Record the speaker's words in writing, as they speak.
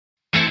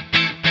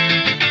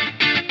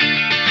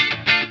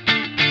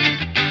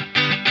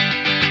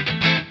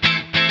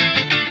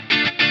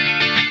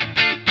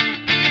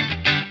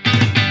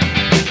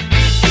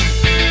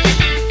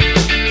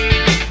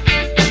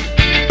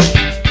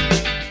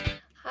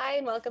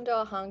and welcome to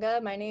Ohanga.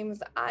 My name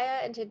is Aya,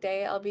 and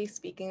today I'll be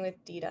speaking with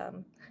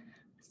Deedam.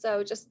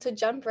 So, just to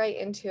jump right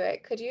into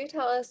it, could you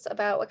tell us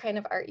about what kind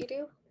of art you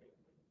do?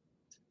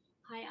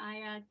 Hi,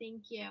 Aya.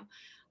 Thank you.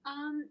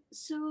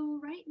 So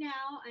right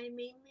now I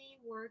mainly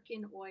work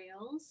in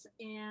oils,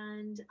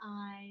 and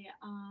I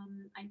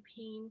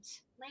paint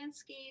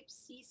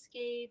landscapes,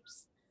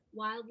 seascapes,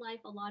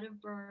 wildlife, a lot of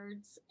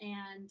birds,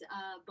 and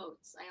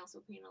boats. I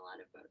also paint a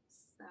lot of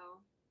boats. So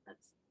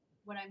that's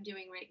what I'm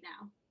doing right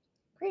now.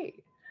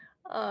 Great.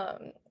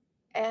 Um,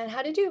 and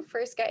how did you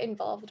first get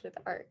involved with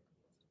art?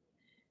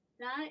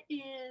 That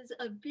is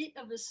a bit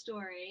of a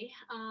story.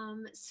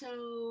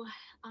 So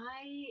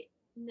I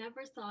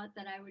never thought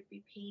that I would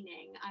be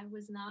painting. I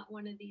was not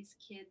one of these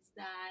kids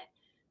that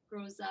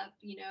grows up,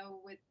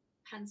 with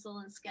pencil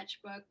and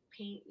sketchbook,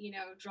 paint,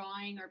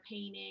 drawing or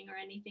painting or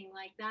anything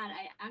like that.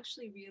 I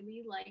actually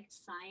really liked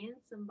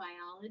science and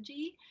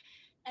biology.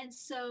 And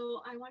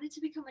so I wanted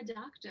to become a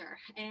doctor.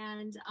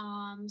 And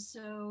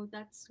so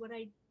that's what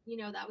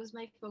that was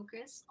my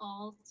focus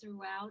all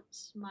throughout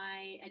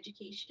my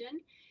education.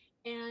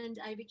 And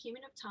I became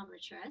an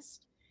optometrist.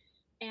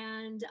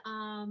 And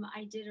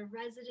I did a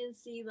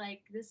residency.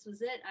 Like, this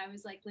was it. I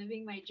was like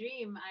living my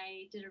dream.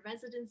 I did a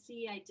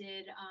residency. I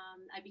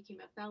became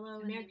a fellow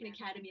in the American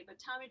Academy of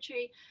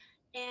Optometry.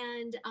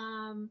 And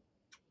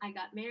I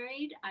got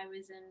married. I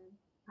was in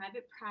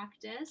private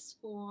practice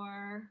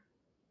for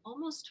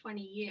almost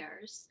 20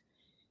 years.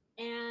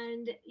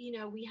 And,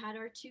 we had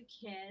our two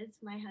kids,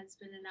 my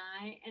husband and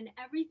I, and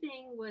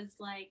everything was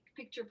like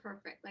picture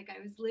perfect. Like,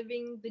 I was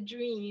living the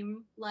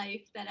dream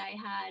life that I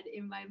had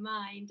in my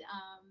mind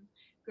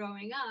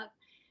growing up.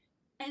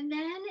 And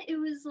then it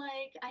was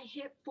like I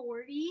hit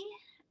 40,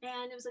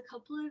 and it was a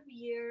couple of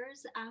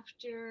years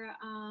after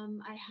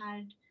I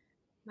had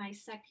my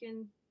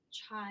second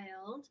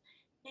child.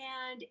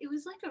 And it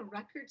was like a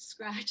record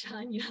scratch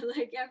on you.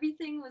 Like,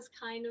 everything was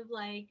kind of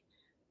like,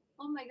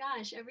 oh my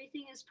gosh,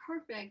 everything is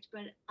perfect,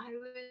 but I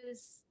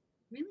was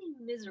really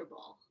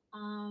miserable.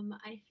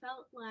 I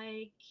felt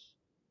like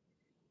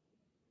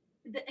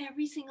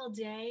every single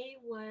day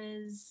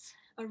was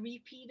a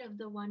repeat of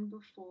the one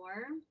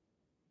before.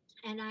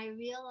 And I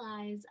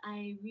realized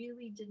I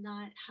really did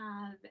not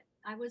have,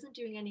 I wasn't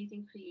doing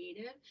anything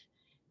creative.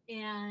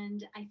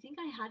 And I think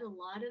I had a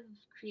lot of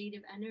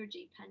creative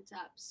energy pent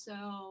up.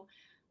 So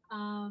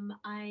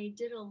I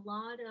did a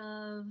lot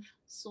of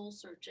soul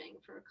searching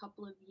for a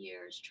couple of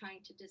years, trying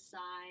to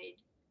decide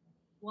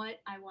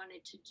what I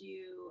wanted to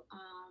do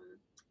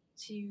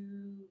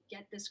to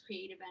get this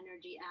creative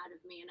energy out of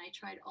me. And I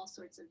tried all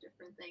sorts of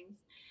different things.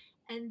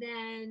 And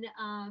then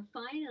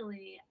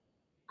finally,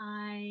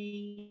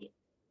 I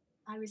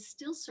I was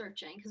still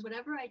searching because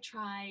whatever I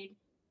tried,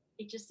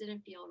 it just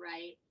didn't feel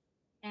right.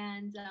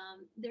 And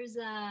there's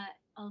a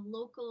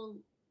local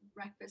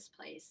breakfast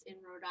place in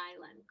Rhode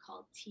Island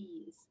called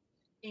Teas.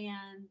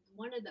 And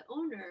one of the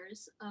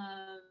owners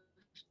of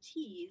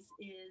Teas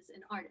is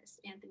an artist,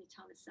 Anthony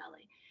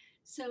Tomaselli.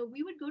 So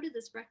we would go to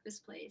this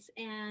breakfast place,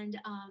 and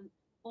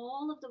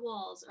all of the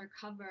walls are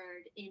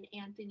covered in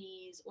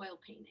Anthony's oil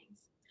paintings.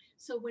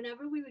 So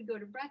whenever we would go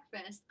to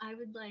breakfast, I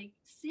would like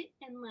sit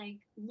and like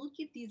look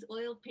at these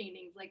oil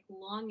paintings like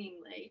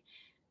longingly,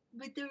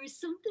 but there was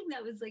something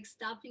that was like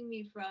stopping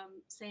me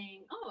from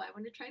saying, "Oh, I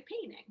want to try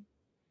painting."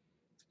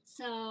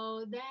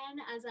 So then,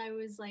 as I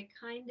was like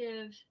kind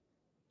of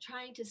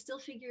trying to still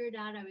figure it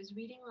out, I was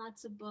reading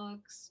lots of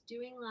books,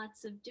 doing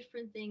lots of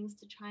different things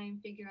to try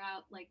and figure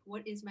out like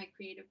what is my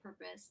creative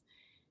purpose.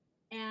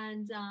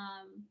 And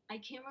I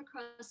came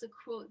across a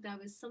quote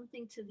that was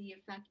something to the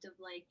effect of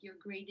like, your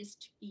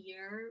greatest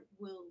fear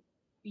will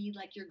be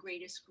like your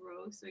greatest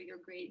growth, or your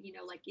great,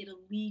 like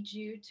it'll lead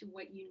you to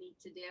what you need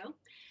to do.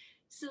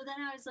 So then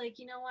I was like,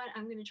 you know what?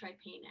 I'm going to try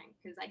painting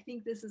because I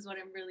think this is what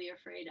I'm really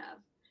afraid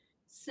of.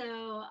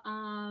 So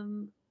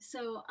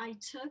I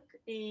took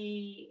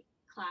a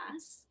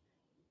class,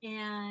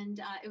 and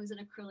it was an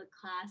acrylic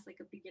class, like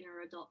a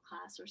beginner adult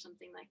class or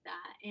something like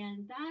that.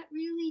 And that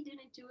really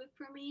didn't do it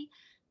for me.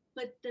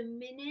 But the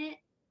minute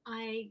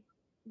I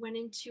went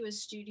into a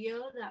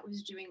studio that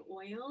was doing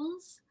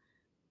oils,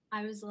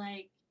 I was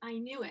like, I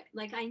knew it.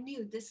 Like, I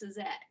knew this is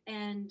it.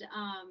 And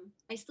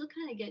I still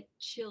kind of get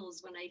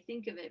chills when I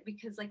think of it,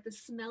 because like the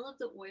smell of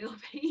the oil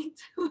paint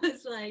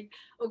was like,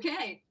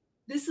 okay,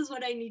 this is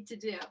what I need to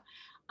do.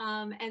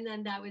 And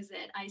then that was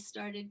it. I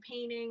started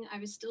painting. I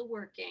was still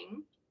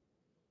working.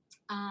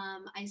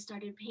 I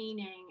started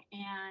painting,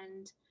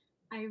 and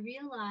I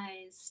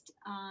realized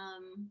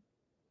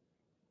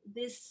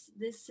this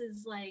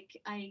is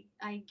like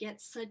I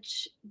get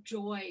such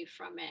joy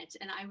from it.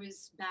 And I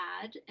was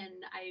bad,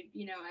 and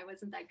I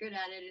wasn't that good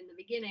at it in the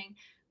beginning,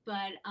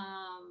 but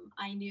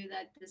I knew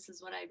that this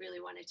is what I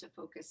really wanted to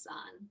focus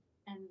on.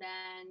 And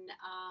then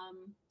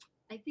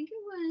I think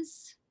it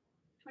was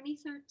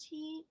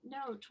 2013,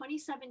 no,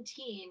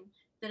 2017,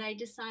 that I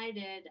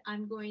decided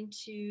I'm going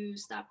to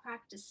stop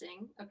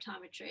practicing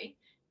optometry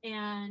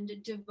and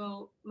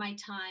devote my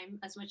time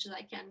as much as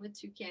I can with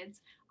two kids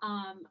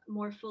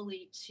more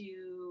fully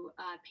to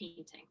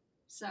painting.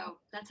 So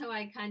that's how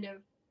I kind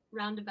of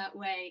roundabout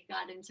way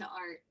got into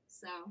art.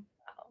 So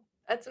Wow.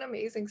 That's an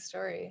amazing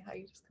story, how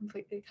you just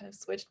completely kind of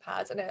switched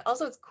paths. And it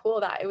also it's cool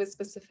that it was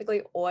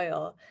specifically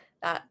oil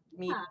that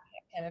me yeah,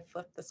 kind of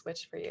flipped the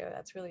switch for you.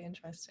 That's really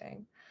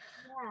interesting.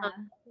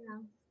 Um, yeah, yeah.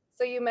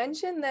 so you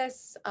mentioned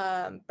this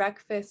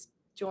breakfast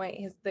joint,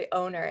 he's the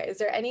owner. Is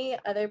there any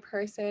other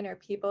person or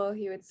people who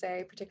you would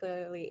say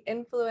particularly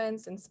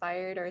influenced,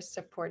 inspired, or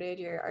supported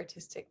your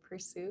artistic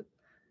pursuit?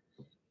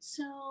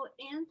 So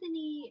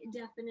Anthony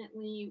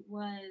definitely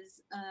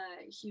was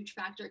a huge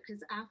factor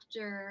because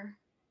after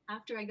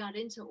I got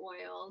into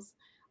oils,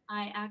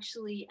 I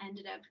actually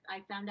ended up I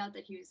found out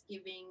that he was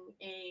giving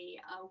a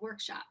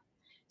workshop.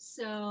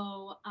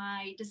 So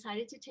I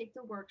decided to take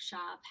the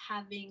workshop,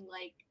 having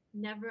like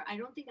never I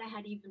don't think I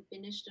had even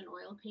finished an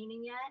oil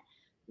painting yet,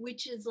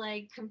 which is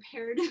like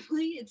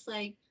comparatively, it's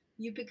like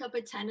you pick up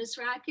a tennis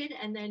racket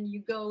and then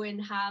you go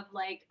and have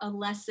like a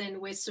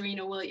lesson with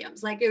Serena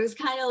Williams. Like it was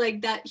kind of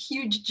like that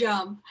huge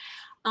jump.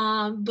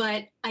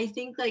 But I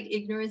think like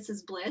ignorance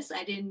is bliss.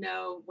 I didn't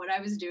know what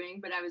I was doing,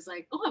 but I was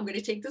like, oh, I'm going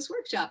to take this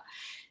workshop.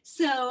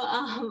 So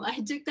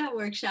I took that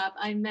workshop.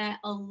 I met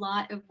a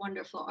lot of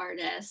wonderful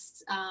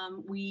artists.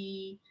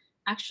 We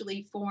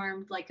actually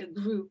formed like a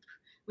group.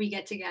 We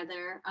get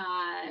together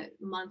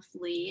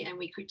monthly and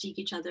we critique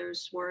each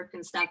other's work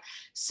and stuff.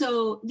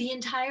 So the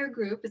entire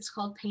group, it's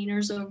called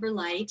Painters Over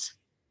Light.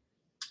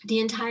 The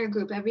entire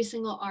group, every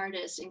single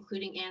artist,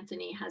 including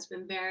Anthony, has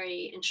been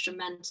very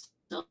instrumental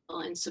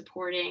in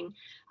supporting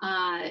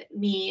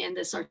me in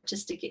this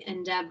artistic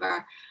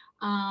endeavor.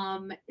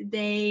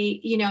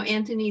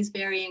 Anthony's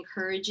very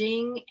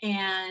encouraging,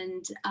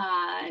 and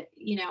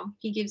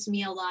he gives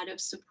me a lot of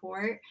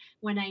support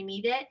when I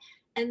need it.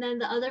 And then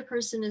the other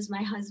person is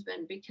my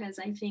husband, because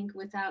I think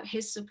without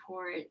his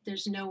support,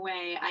 there's no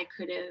way I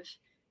could have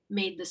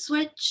made the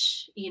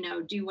switch,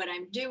 do what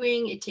I'm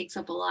doing. It takes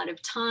up a lot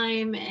of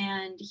time,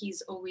 and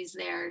he's always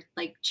there,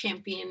 like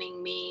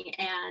championing me.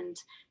 And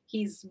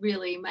he's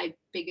really my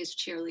biggest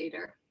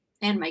cheerleader,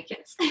 and my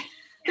kids.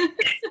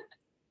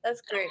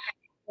 That's great.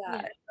 Yeah,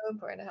 Yeah, it's so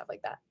important to have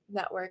like that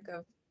network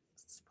of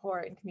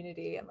support and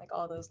community and like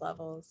all those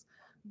levels.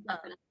 Um,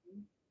 definitely.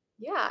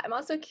 yeah, I'm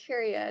also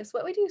curious,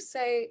 what would you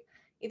say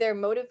either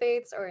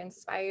motivates or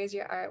inspires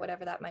your art,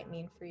 whatever that might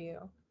mean for you?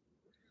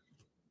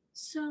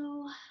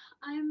 So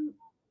I'm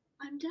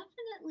I'm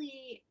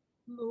definitely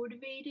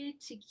motivated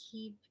to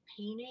keep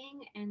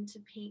painting and to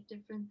paint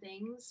different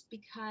things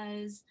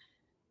because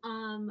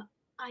Um,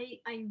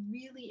 I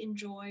really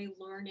enjoy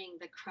learning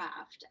the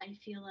craft. I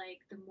feel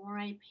like the more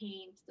I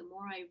paint, the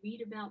more I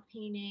read about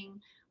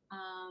painting,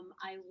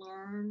 I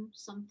learn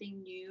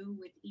something new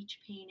with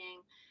each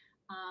painting.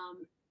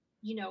 Um,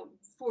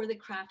 for the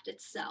craft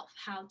itself,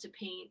 how to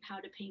paint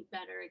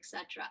better,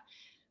 etc.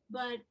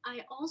 But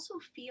I also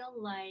feel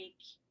like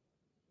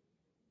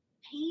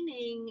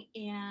painting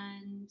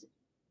and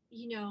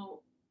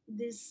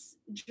this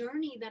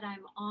journey that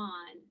I'm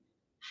on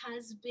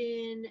has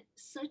been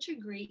such a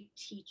great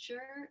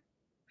teacher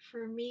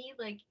for me.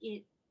 Like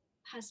it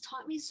has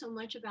taught me so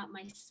much about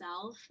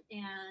myself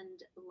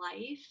and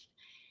life.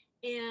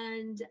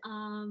 And,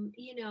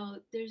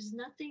 there's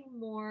nothing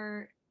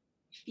more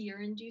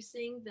fear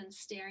inducing than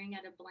staring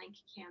at a blank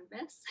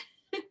canvas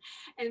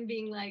and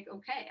being like,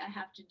 okay, I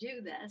have to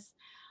do this.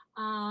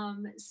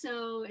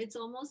 So it's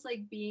almost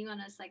like being on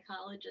a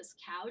psychologist's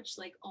couch,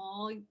 like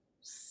all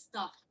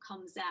stuff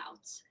comes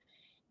out.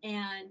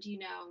 And,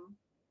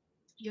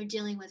 you're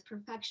dealing with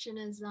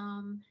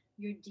perfectionism,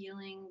 you're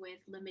dealing with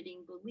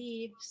limiting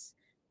beliefs,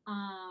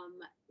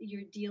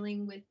 you're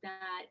dealing with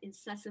that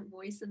incessant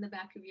voice in the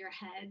back of your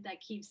head that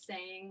keeps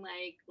saying,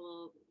 like,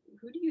 well,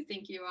 who do you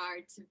think you are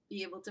to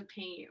be able to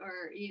paint?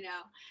 Or,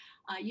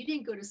 you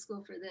didn't go to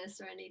school for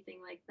this or anything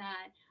like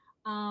that.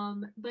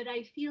 But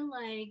I feel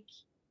like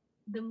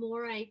the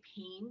more I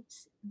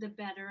paint, the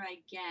better I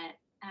get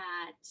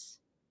at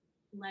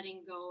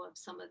letting go of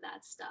some of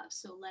that stuff.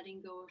 So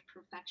letting go of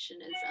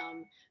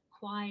perfectionism,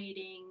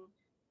 quieting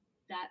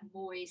that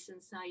voice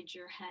inside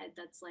your head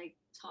that's like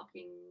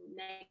talking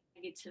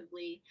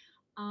negatively,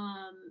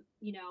 um,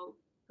 you know,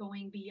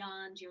 going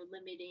beyond your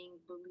limiting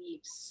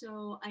beliefs.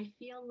 So I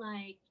feel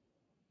like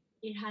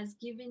it has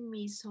given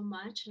me so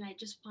much, and I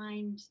just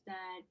find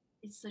that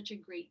it's such a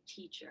great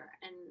teacher,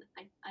 and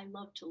I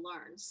love to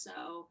learn.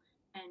 So,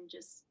 and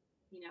just,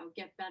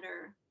 get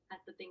better at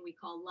the thing we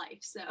call life.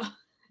 So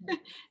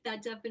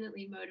that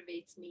definitely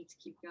motivates me to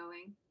keep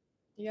going.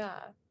 Yeah.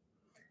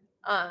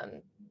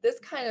 Um, this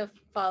kind of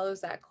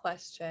follows that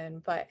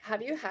question, but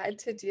have you had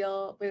to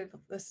deal with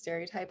the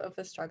stereotype of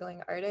the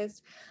struggling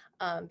artist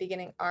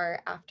beginning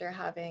art after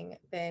having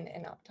been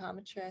an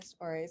optometrist,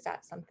 or is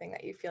that something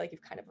that you feel like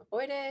you've kind of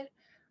avoided?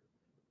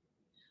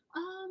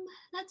 Um,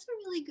 that's a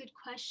really good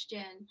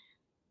question.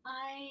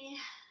 I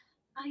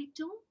I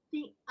don't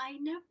think I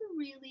never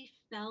really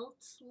felt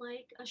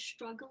like a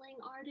struggling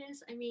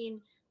artist. I mean,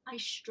 I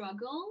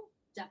struggle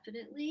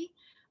definitely.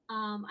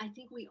 I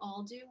think we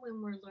all do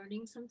when we're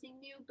learning something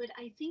new, but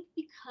I think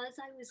because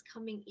I was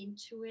coming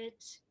into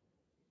it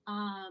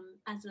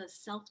as a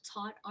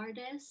self-taught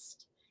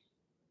artist,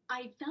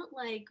 I felt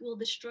like, well,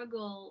 the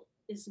struggle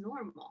is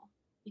normal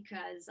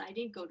because I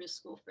didn't go to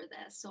school for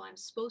this, so I'm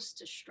supposed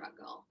to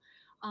struggle.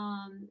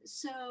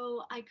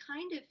 So I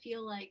kind of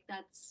feel like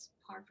that's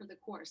par for the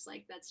course,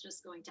 like that's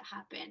just going to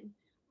happen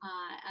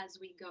as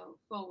we go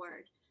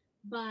forward.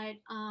 But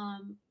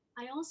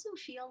I also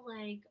feel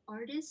like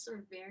artists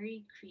are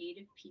very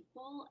creative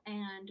people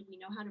and we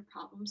know how to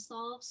problem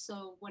solve.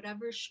 So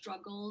whatever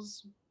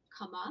struggles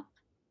come up,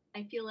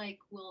 I feel like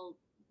we'll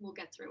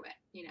get through it.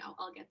 You know,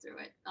 I'll get through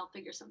it. I'll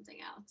figure something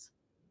out.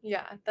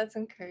 Yeah, that's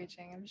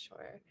encouraging, I'm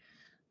sure.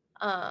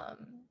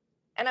 Um,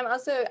 and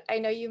I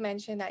know you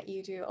mentioned that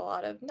you do a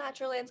lot of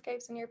natural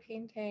landscapes in your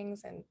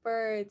paintings and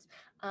birds,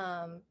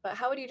 but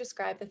how would you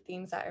describe the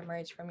themes that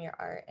emerge from your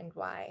art and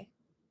why?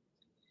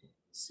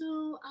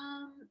 So,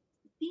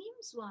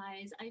 themes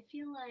wise, I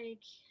feel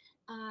like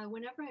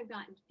whenever I've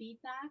gotten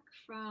feedback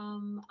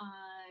from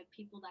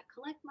people that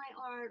collect my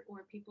art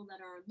or people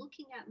that are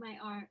looking at my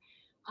art,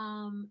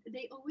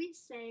 they always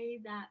say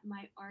that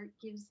my art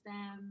gives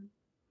them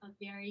a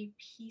very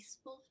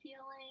peaceful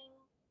feeling,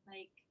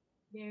 like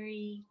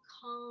very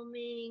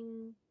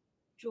calming,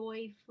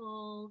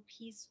 joyful,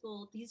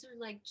 peaceful. These are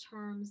like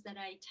terms that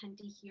I tend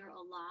to hear a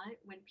lot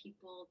when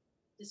people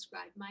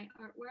describe my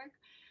artwork,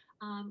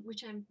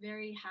 which I'm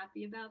very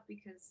happy about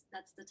because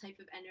that's the type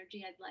of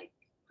energy I'd like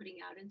putting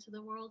out into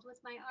the world with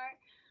my art.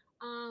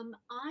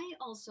 I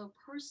also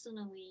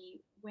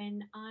personally,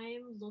 when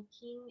I'm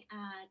looking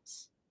at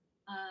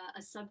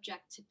a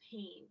subject to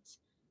paint,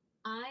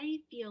 I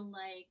feel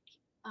like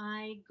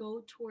I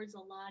go towards a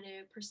lot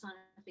of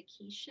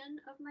personification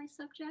of my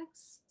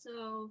subjects.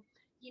 So,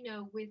 you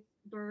know, with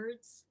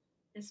birds,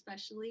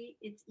 especially,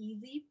 it's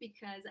easy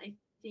because I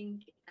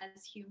think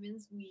as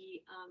humans,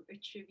 we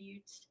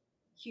attribute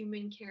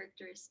human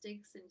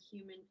characteristics and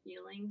human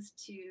feelings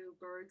to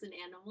birds and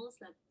animals.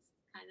 That's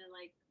kind of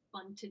like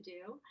fun to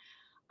do.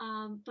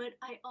 But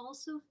I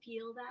also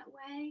feel that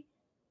way,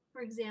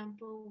 for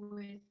example,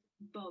 with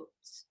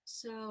boats.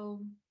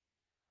 So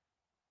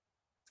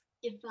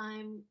if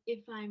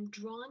I'm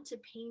drawn to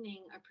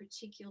painting a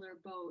particular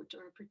boat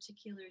or a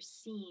particular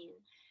scene,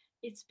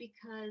 it's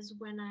because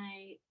when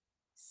I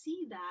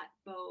see that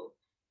boat,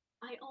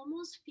 I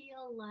almost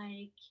feel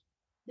like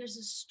there's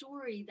a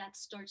story that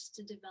starts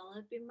to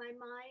develop in my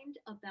mind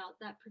about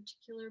that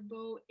particular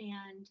boat,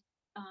 and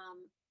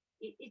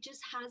it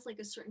just has like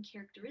a certain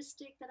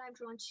characteristic that I'm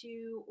drawn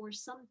to or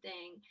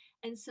something.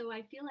 And so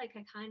I feel like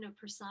I kind of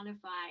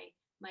personify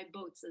my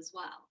boats as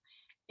well.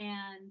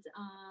 And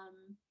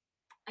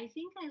I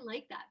think I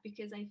like that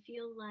because I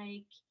feel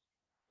like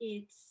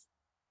it's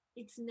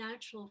it's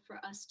natural for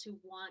us to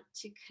want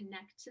to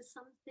connect to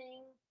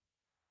something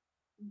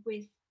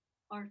with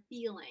our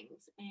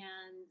feelings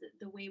and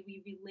the way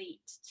we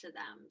relate to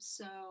them.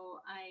 So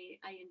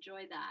I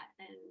enjoy that,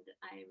 and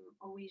I'm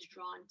always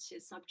drawn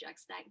to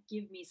subjects that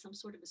give me some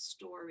sort of a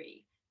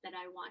story that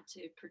I want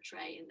to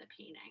portray in the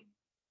painting.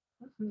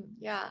 Mhm,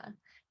 yeah.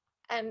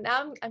 And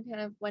now I'm kind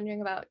of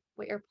wondering about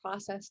what your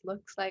process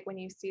looks like when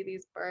you see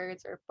these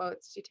birds or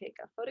boats. Do you take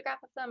a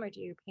photograph of them or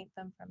do you paint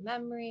them from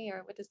memory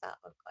or what does that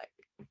look like?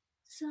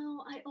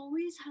 So I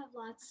always have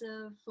lots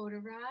of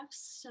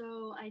photographs.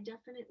 So I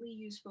definitely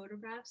use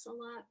photographs a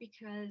lot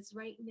because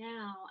right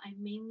now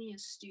I'm mainly a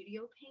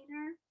studio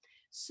painter.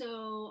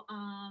 So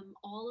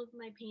all of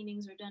my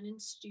paintings are done in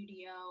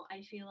studio.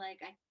 I feel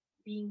like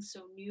being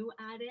so new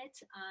at it,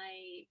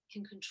 I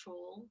can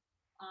control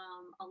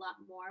a lot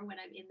more when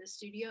I'm in the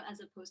studio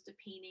as opposed to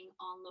painting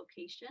on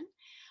location.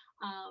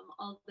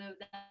 Although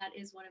that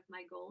is one of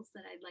my goals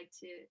that I'd like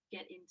to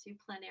get into,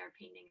 plein air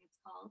painting, it's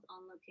called,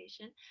 on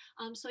location.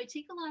 So I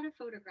take a lot of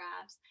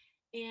photographs,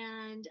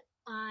 and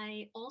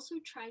I also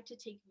try to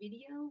take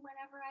video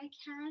whenever I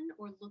can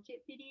or look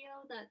at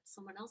video that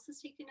someone else has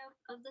taken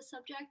of the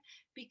subject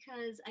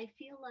because I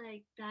feel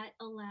like that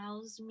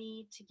allows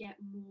me to get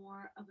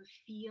more of a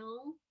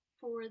feel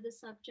for the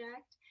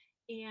subject,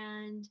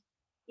 and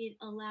it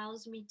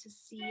allows me to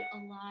see a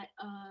lot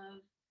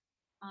of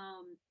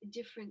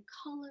different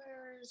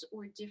colors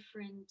or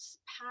different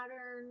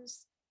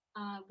patterns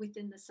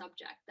within the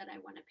subject that I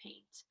want to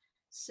paint.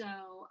 So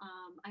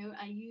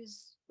I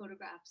use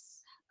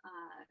photographs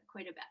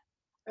quite a bit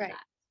for Right.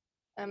 that.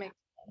 That Yeah. makes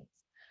sense.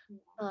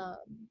 Yeah.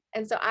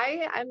 And so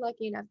I'm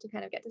lucky enough to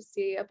kind of get to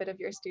see a bit of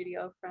your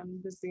studio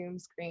from the Zoom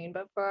screen.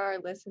 But for our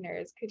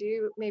listeners, could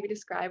you maybe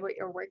describe what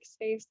your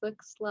workspace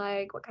looks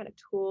like, what kind of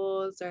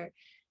tools or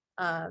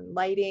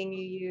lighting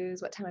you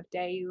use, what time of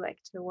day you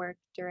like to work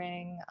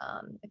during,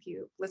 if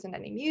you listen to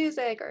any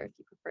music or if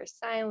you prefer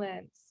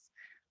silence?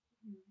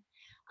 Mhm.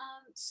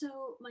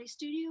 So my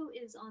studio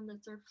is on the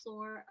third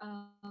floor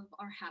of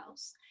our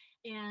house,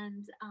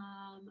 and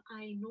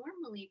I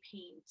normally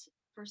paint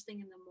first thing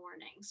in the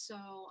morning. So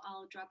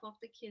I'll drop off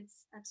the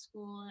kids at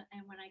school,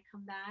 and when I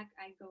come back,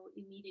 I go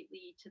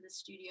immediately to the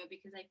studio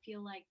because I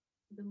feel like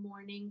the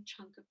morning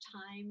chunk of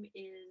time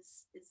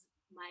is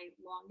my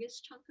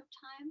longest chunk of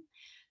time.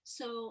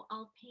 So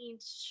I'll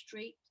paint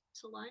straight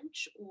to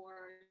lunch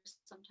or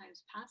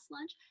sometimes past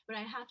lunch, but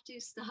I have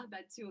to stop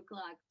at 2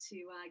 o'clock to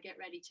get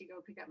ready to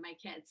go pick up my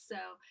kids. So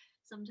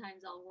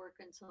Sometimes I'll work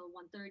until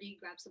 1:30,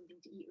 grab something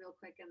to eat real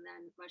quick, and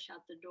then rush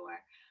out the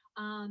door.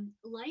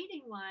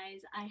 Lighting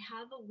wise, I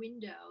have a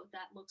window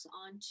that looks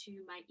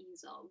onto my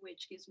easel,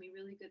 which gives me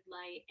really good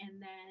light.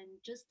 And then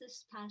just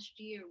this past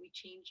year, we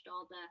changed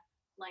all the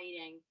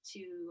lighting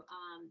to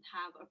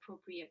have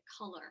appropriate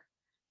color.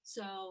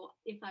 So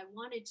if I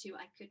wanted to,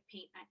 I could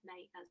paint at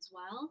night as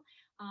well.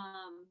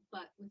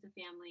 But with a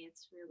family,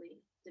 it's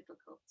really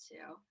difficult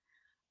too.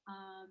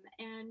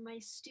 And my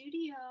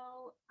studio,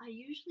 I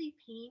usually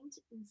paint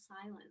in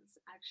silence,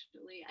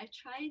 actually. I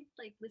tried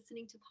like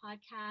listening to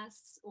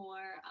podcasts or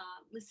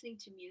listening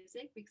to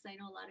music because I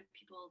know a lot of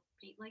people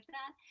paint like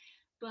that.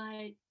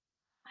 But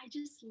I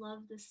just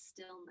love the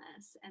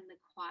stillness and the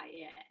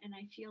quiet. And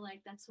I feel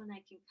like that's when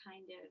I can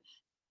kind of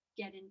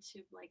get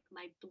into like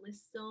my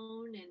bliss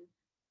zone and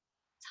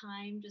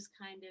time just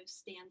kind of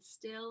stands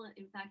still.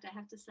 In fact, I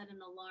have to set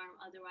an alarm,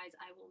 otherwise,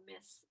 I will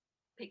miss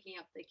picking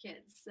up the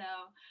kids. So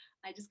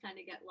I just kind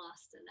of get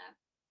lost in it.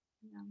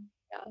 Yeah.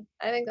 Yeah,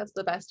 I think that's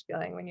the best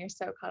feeling when you're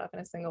so caught up in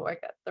a single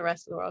workout, the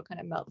rest of the world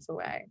kind of melts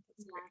away.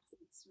 It's Yes,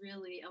 it's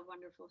really a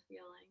wonderful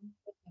feeling.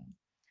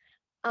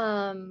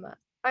 great.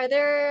 Are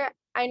there,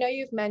 I know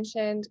you've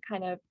mentioned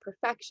kind of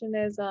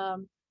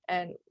perfectionism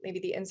and maybe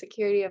the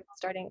insecurity of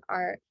starting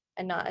art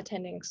and not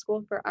attending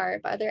school for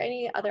art, but are there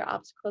any other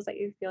obstacles that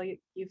you feel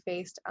you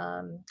faced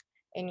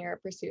in your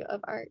pursuit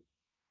of art?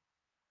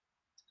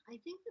 I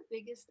think the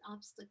biggest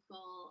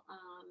obstacle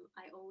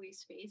I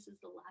always face is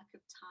the lack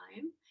of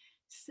time.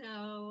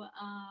 So,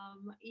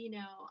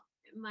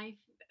 my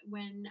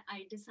when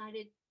I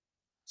decided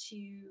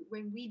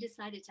when we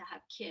decided to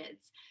have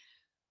kids,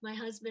 my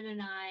husband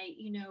and I,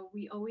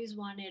 we always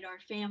wanted our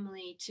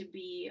family to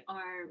be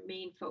our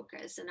main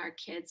focus and our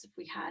kids if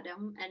we had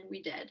them, and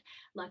we did,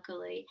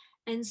 luckily.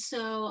 And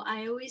so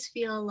I always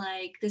feel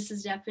like this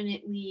is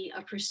definitely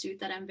a pursuit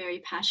that I'm very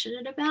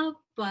passionate about,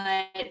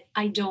 but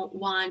I don't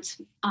want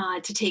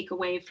to take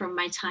away from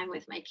my time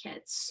with my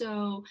kids.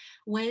 So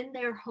when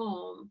they're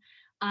home,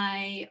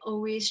 I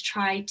always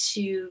try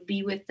to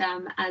be with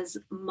them as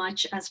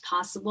much as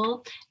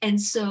possible,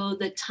 and so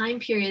the time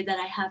period that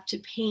I have to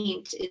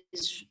paint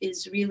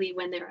is really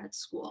when they're at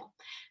school.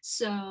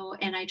 So,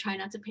 and I try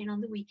not to paint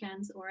on the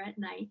weekends or at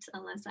night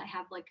unless I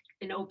have like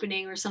an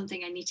opening or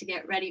something I need to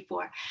get ready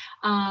for.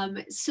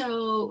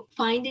 So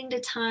finding the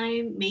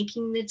time,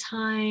 making the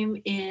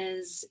time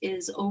is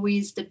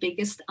always the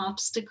biggest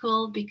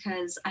obstacle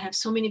because I have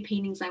so many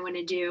paintings I want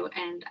to do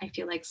and I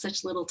feel like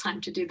such little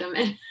time to do them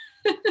in.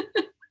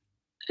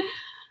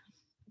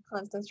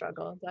 Constant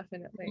struggle,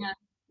 definitely. Yeah.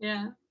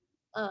 Yeah.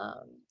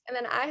 Um, and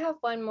then I have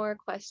one more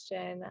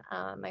question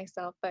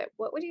myself, but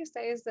what would you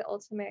say is the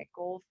ultimate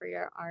goal for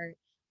your art?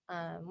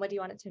 What do you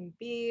want it to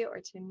be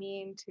or to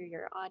mean to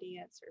your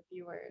audience or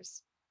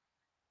viewers?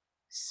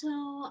 So,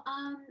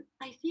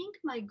 I think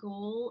my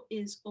goal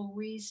is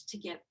always to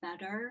get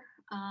better.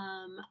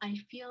 I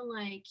feel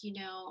like,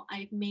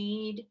 I've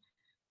made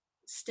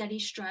steady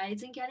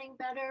strides in getting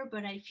better,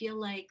 but I feel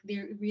like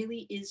there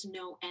really is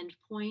no end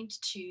point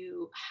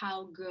to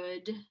how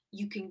good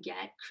you can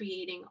get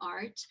creating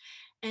art.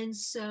 And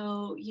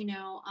so,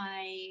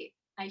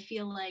 I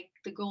feel like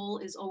the goal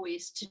is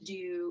always to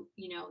do,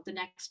 the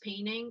next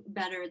painting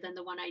better than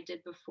the one I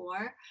did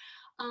before.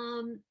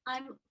 I'm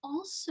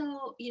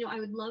also, I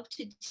would love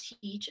to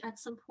teach at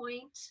some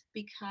point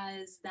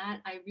because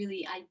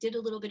I did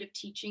a little bit of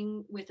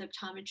teaching with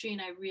optometry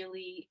and I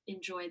really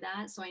enjoy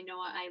that. So I know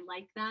I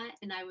like that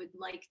and I would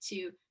like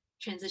to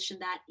transition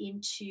that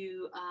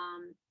into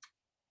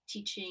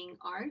teaching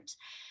art.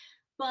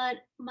 But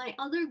my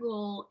other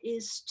goal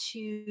is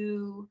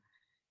to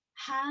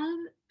have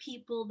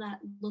people that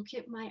look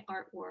at my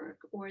artwork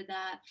or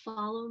that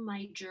follow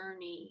my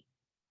journey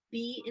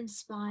be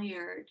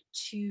inspired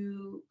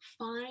to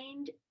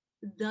find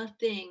the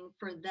thing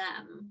for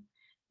them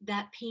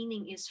that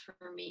painting is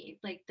for me,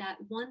 like that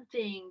one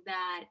thing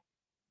that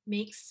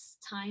makes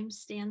time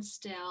stand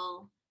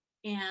still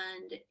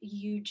and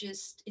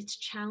it's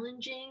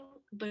challenging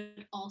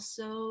but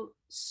also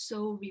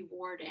so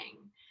rewarding.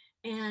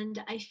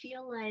 And I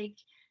feel like,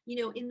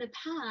 in the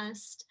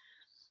past,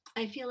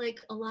 I feel like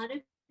a lot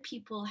of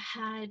people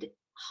had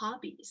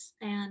hobbies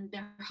and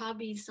their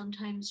hobbies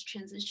sometimes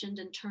transitioned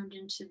and turned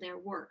into their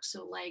work.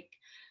 So, like,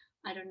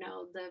 I don't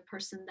know, the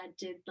person that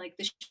did like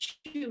the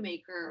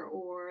shoemaker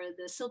or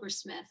the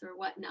silversmith or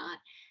whatnot.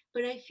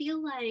 But I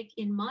feel like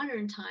in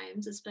modern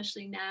times,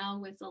 especially now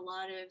with a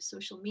lot of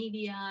social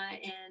media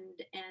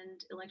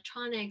and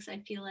electronics, I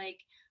feel like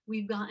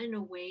we've gotten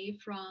away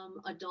from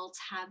adults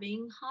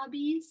having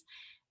hobbies.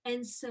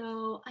 And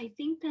so I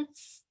think that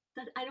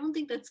I don't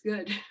think that's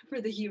good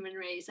for the human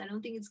race. I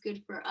don't think it's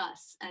good for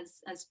us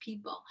as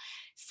people.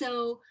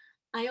 So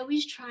I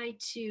always try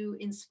to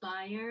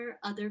inspire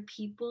other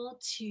people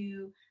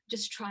to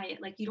just try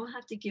it. Like, you don't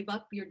have to give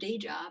up your day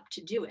job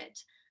to do it,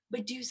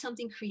 but do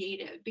something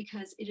creative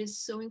because it is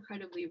so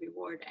incredibly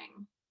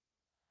rewarding.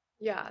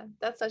 Yeah,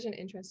 that's such an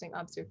interesting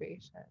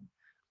observation.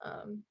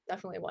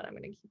 Definitely one I'm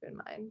going to keep in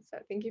mind. So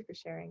thank you for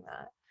sharing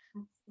that.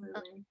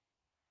 Absolutely.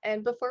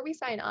 And before we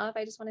sign off,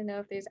 I just want to know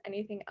if there's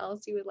anything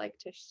else you would like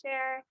to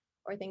share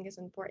or think is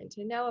important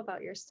to know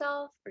about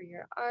yourself or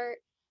your art,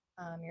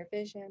 your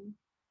vision.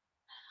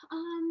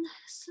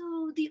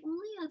 So the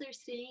only other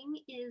thing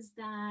is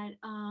that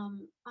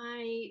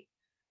I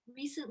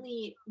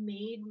recently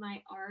made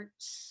my art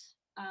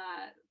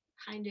uh,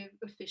 kind of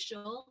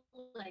official.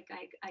 Like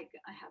I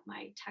have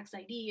my tax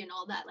ID and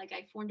all that. Like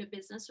I formed a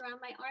business around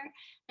my art.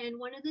 And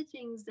one of the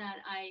things that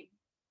I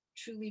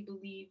truly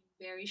believe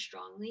very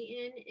strongly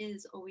in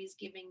is always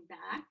giving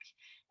back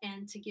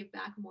and to give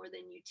back more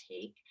than you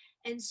take.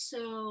 And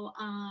so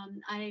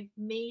I've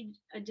made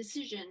a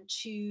decision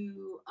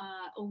to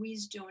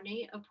always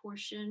donate a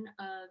portion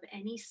of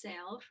any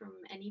sale from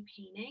any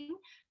painting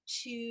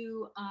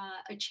to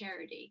a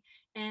charity.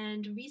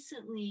 And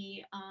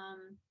recently,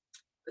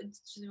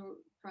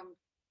 from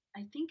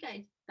I think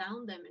I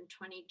found them in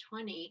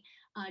 2020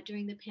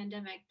 during the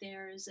pandemic.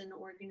 There's an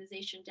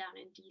organization down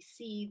in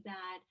DC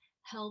that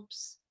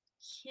helps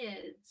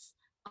kids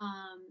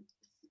um,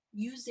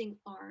 using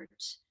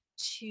art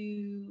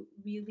to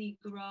really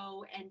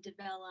grow and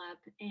develop.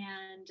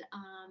 And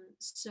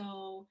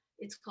so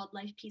it's called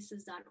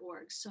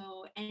lifepieces.org.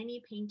 So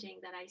any painting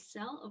that I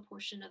sell, a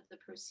portion of the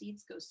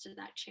proceeds goes to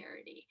that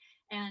charity.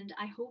 And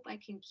I hope I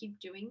can keep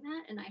doing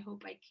that. And I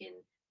hope I can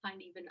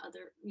find even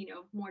other,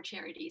 more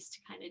charities to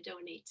kind of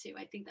donate to.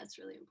 I think that's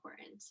really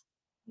important.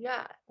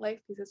 Yeah,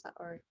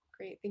 lifepieces.org.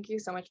 Great. Thank you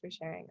so much for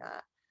sharing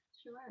that.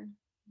 Sure.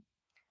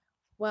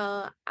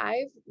 Well,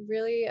 I've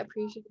really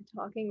appreciated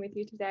talking with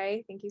you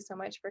today. Thank you so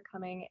much for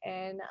coming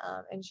in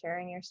and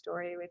sharing your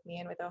story with me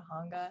and with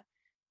Ohanga.